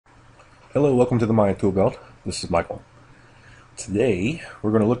Hello, welcome to the My Toolbelt. This is Michael. Today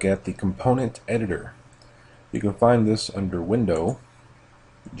we're going to look at the component editor. You can find this under Window,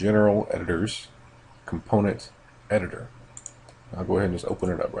 General Editors, Component Editor. I'll go ahead and just open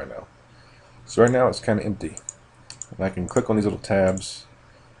it up right now. So right now it's kind of empty. And I can click on these little tabs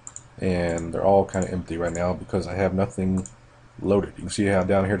and they're all kind of empty right now because I have nothing loaded. You can see how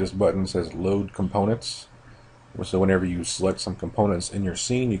down here this button says Load Components. So whenever you select some components in your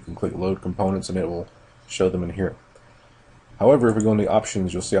scene, you can click Load Components and it will show them in here. However, if we go into the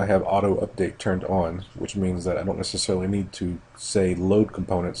options, you'll see I have Auto Update turned on, which means that I don't necessarily need to say Load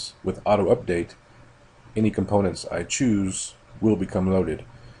Components. With Auto Update, any components I choose will become loaded.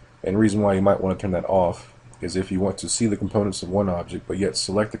 And the reason why you might want to turn that off is if you want to see the components of one object but yet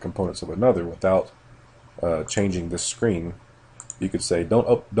select the components of another without changing this screen, you could say don't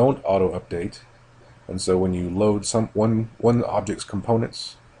Auto Update. And so when you load one object's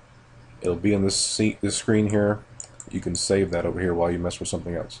components, it'll be in this screen here. You can save that over here while you mess with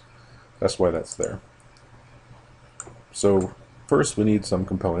something else. That's why that's there. So first we need some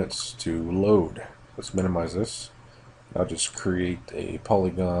components to load. Let's minimize this. I'll just create a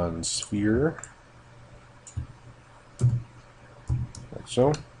polygon sphere, like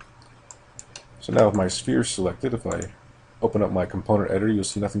so. So now with my sphere selected, if I open up my component editor, you'll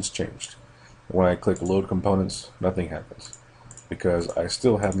see nothing's changed. When I click Load Components, nothing happens because I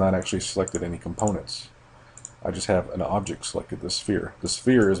still have not actually selected any components. I just have an object selected, the sphere. The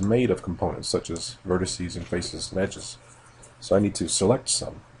sphere is made of components such as vertices and faces and edges. So I need to select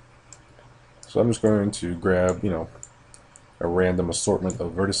some. So I'm just going to grab, a random assortment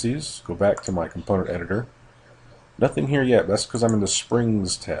of vertices, go back to my component editor. Nothing here yet. That's because I'm in the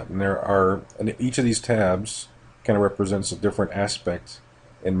Springs tab, and each of these tabs kind of represents a different aspect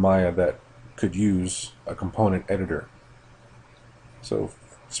in Maya that could use a component editor. So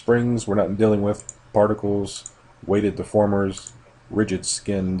springs, we're not dealing with particles, weighted deformers, rigid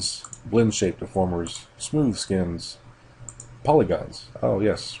skins, blend shape deformers, smooth skins, polygons. Oh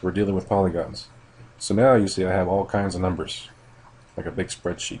yes, we're dealing with polygons. So now you see I have all kinds of numbers, like a big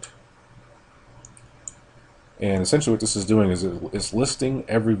spreadsheet. And essentially what this is doing is it's listing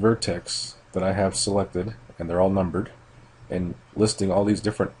every vertex that I have selected, and they're all numbered, and listing all these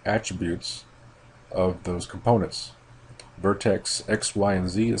different attributes of those components. Vertex X, Y, and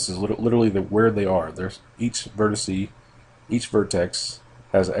Z. This is literally where they are. There's each vertex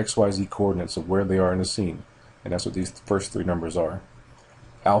has X, Y, Z coordinates of where they are in the scene, and that's what these first three numbers are.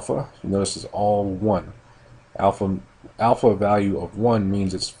 Alpha, you notice, is all 1. Alpha value of 1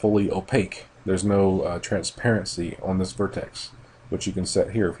 means it's fully opaque. There's no transparency on this vertex, which you can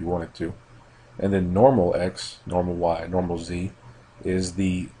set here if you wanted to. And then normal X, normal Y, normal Z is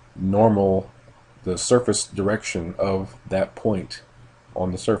the surface direction of that point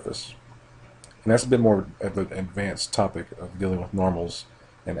on the surface. And that's a bit more of an advanced topic of dealing with normals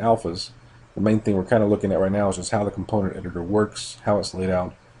and alphas. The main thing we're kind of looking at right now is just how the component editor works, how it's laid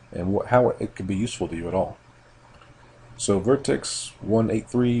out, and how it could be useful to you at all. So vertex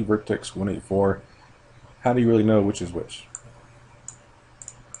 183, vertex 184, how do you really know which is which?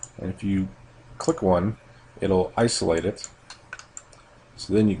 And if you click one, it'll isolate it.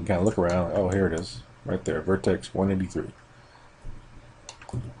 So then you can kind of look around. Oh, here it is, right there, vertex 183.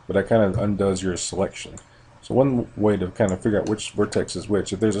 But that kind of undoes your selection. So one way to kind of figure out which vertex is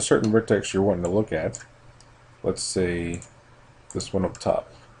which, if there's a certain vertex you're wanting to look at, let's say this one up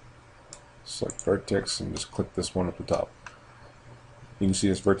top. Select vertex and just click this one at the top. You can see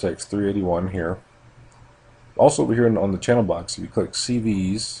this vertex 381 here. Also over here on the channel box, if you click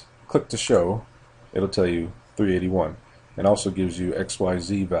CVs, click to show, it'll tell you 381. And also gives you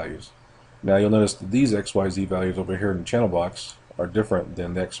XYZ values. Now you'll notice that these XYZ values over here in the channel box are different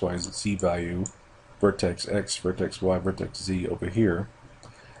than the XYZ value, vertex X, vertex Y, vertex Z over here.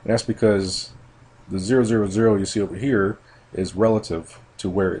 And that's because the 000 you see over here is relative to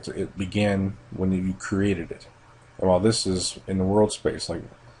where it began when you created it. And while this is in the world space, like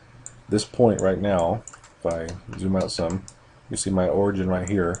this point right now, if I zoom out some, you see my origin right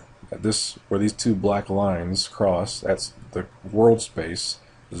here. Where these two black lines cross, that's the world space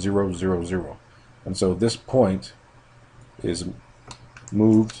 0, 0, 0. And so this point is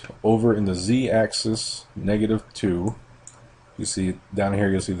moved over in the z-axis -2. You see down here,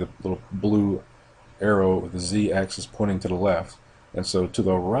 you'll see the little blue arrow with the z-axis pointing to the left. And so to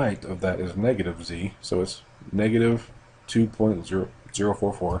the right of that is -z. So it's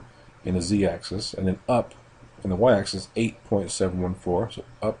 -2.044 in the z-axis, and then up in the y-axis 8.714, so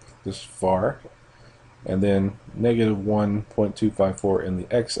up this far, and then -1.254 in the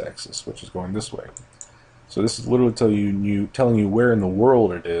x-axis, which is going this way. So this is literally telling you where in the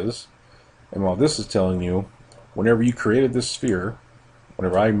world it is, And while this is telling you, whenever you created this sphere,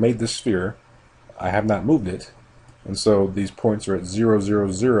 whenever I made this sphere, I have not moved it. And so these points are at 0,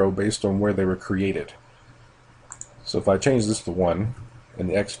 0, 0 based on where they were created. So if I change this to 1 and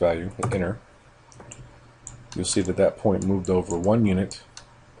the x value, hit enter, you'll see that that point moved over 1 unit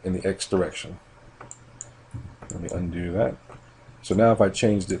in the x direction. Let me undo that. So now if I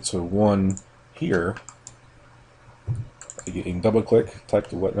changed it to 1 here, you can double click, type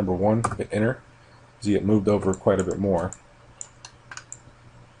the what number 1, hit enter. See, it moved over quite a bit more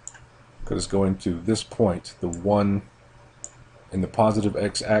because it's going to this point, the 1 in the positive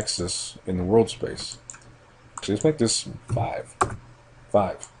x-axis in the world space. So let's make this 5.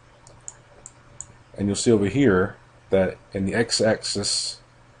 5. And you'll see over here that in the x-axis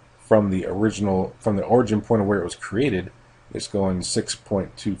from the origin point of where it was created, it's going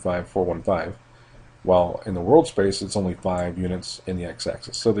 6.25415, while in the world space it's only 5 units in the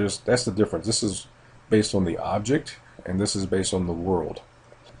x-axis. So that's the difference. This is based on the object, and this is based on the world.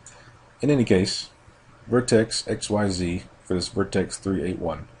 In any case, vertex XYZ for this vertex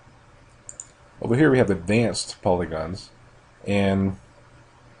 381. Over here we have advanced polygons, and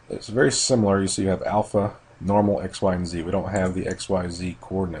it's very similar. You see you have alpha, normal, X, Y, and Z. We don't have the X, Y, Z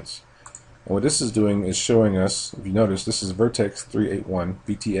coordinates. And what this is doing is showing us, if you notice, this is vertex 381,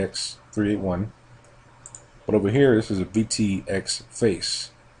 VTX 381. But over here, this is a VTX face,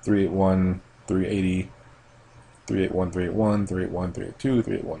 381, 380, 381, 381, 381, 382,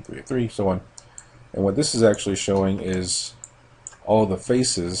 381, 383, so on. And what this is actually showing is all the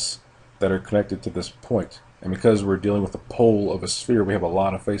faces that are connected to this point. And because we're dealing with the pole of a sphere, we have a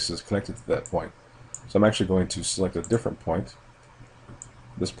lot of faces connected to that point. So I'm actually going to select a different point.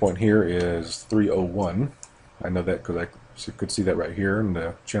 This point here is 301. I know that because I could see that right here in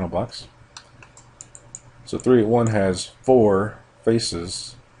the channel box. So 381 has 4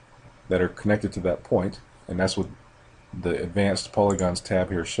 faces that are connected to that point, and that's what the Advanced Polygons tab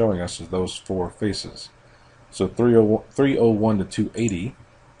here is showing us, is those 4 faces. So 301 to 280,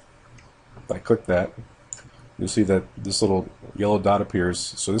 if I click that, you'll see that this little yellow dot appears.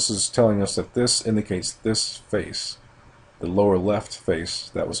 So this is telling us that this indicates this face, the lower left face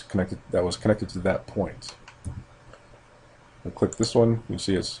that was connected to that point. I'll click this one, you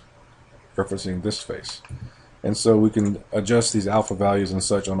see it's referencing this face. And so we can adjust these alpha values and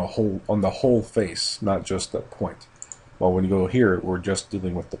such on the whole face, not just the point. While when you go here, we're just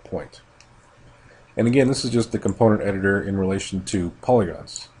dealing with the point. And again, this is just the component editor in relation to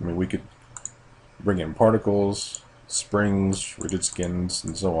polygons. I mean, we could bring in particles, springs, rigid skins,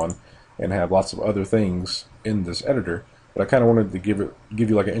 and so on, and have lots of other things in this editor. But I kind of wanted to give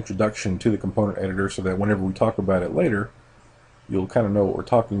you like an introduction to the component editor, so that whenever we talk about it later, you'll kind of know what we're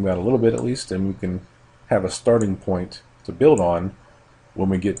talking about a little bit at least, and we can have a starting point to build on when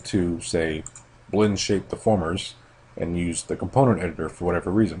we get to, say, blend shape deformers and use the component editor for whatever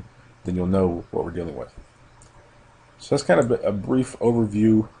reason. Then you'll know what we're dealing with. So that's kind of a brief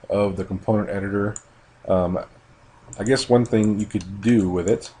overview of the component editor. I guess one thing you could do with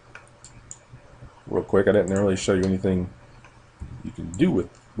it, real quick, I didn't really show you anything you can do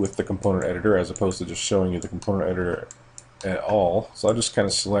with the component editor as opposed to just showing you the component editor at all. So I'll just kind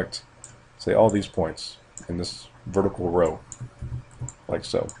of select, say, all these points in this vertical row, like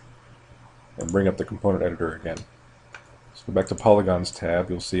so, and bring up the component editor again. So go back to Polygons tab,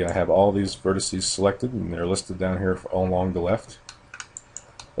 you'll see I have all these vertices selected, and they're listed down here all along the left.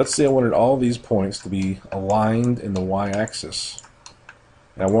 Let's say I wanted all these points to be aligned in the y-axis,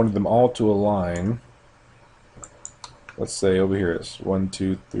 and I wanted them all to align. Let's say over here it's 1,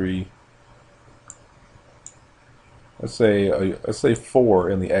 2, 3. Let's say 4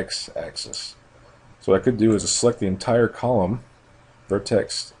 in the x-axis. So what I could do is select the entire column,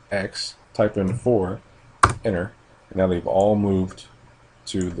 vertex x, type in 4, enter, and now they've all moved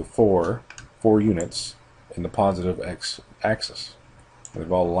to the 4 units in the positive x-axis.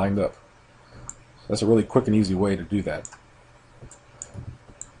 They've all lined up. So that's a really quick and easy way to do that.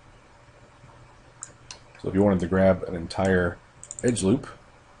 So if you wanted to grab an entire edge loop,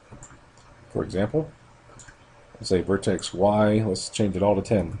 for example, let's say vertex y, let's change it all to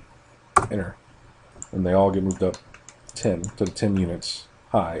 10, enter, and they all get moved up 10 to the 10 units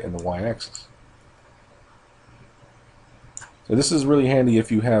high in the y-axis. So this is really handy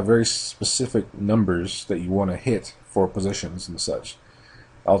if you have very specific numbers that you want to hit for positions and such.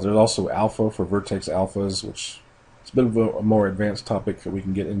 There's also alpha for vertex alphas, which is a bit of a more advanced topic that we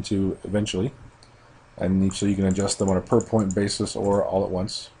can get into eventually. And so you can adjust them on a per point basis or all at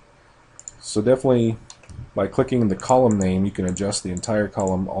once. So definitely by clicking the column name, you can adjust the entire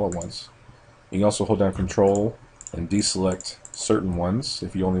column all at once. You can also hold down Control and deselect certain ones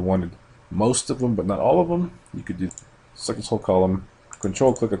if you only wanted most of them, but not all of them. You could do select this whole column,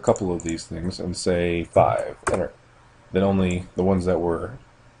 control click a couple of these things, and say 5, enter. Then only the ones that were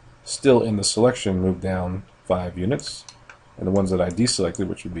still in the selection moved down 5 units, and the ones that I deselected,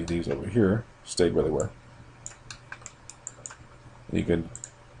 which would be these over here, stayed where they were. You can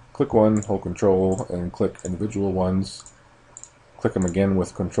click one, hold control, and click individual ones. Click them again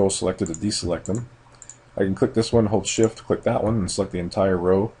with control selected to deselect them. I can click this one, hold shift, click that one, and select the entire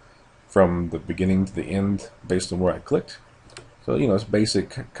row from the beginning to the end based on where I clicked. So, you know, it's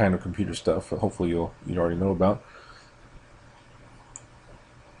basic kind of computer stuff that hopefully you already know about.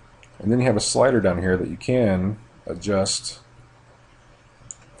 And then you have a slider down here that you can adjust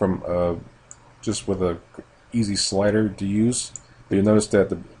from just with a easy slider to use. But you'll notice that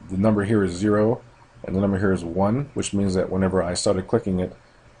the number here is 0 and the number here is 1, which means that whenever I started clicking it,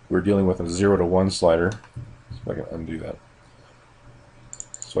 we're dealing with a 0 to 1 slider. So I can undo that.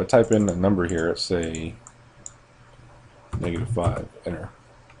 So I type in a number here, let's say -5, enter.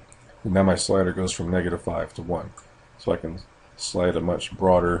 And now my slider goes from -5 to 1. So I can slide a much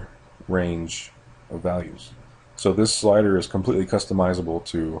broader range of values. So this slider is completely customizable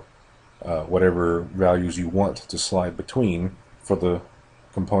to whatever values you want to slide between for the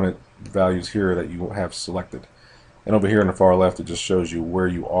component values here that you have selected. And over here in the far left, it just shows you where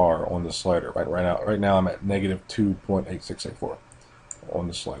you are on the slider. Right now I'm at -2.8684 on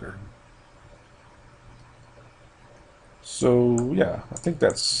the slider. So yeah, I think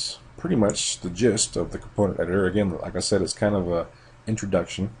that's pretty much the gist of the component editor. Again, like I said, it's kind of a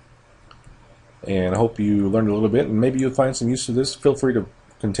introduction, and I hope you learned a little bit, and maybe you'll find some use to this. Feel free to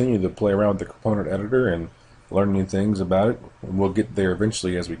continue to play around with the component editor and learn new things about it, and we'll get there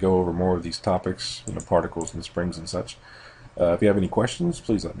eventually as we go over more of these topics, you know, particles and springs and such. If you have any questions,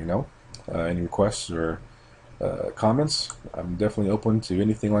 please let me know. Any requests or comments, I'm definitely open to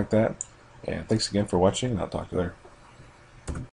anything like that. And thanks again for watching, and I'll talk to you later.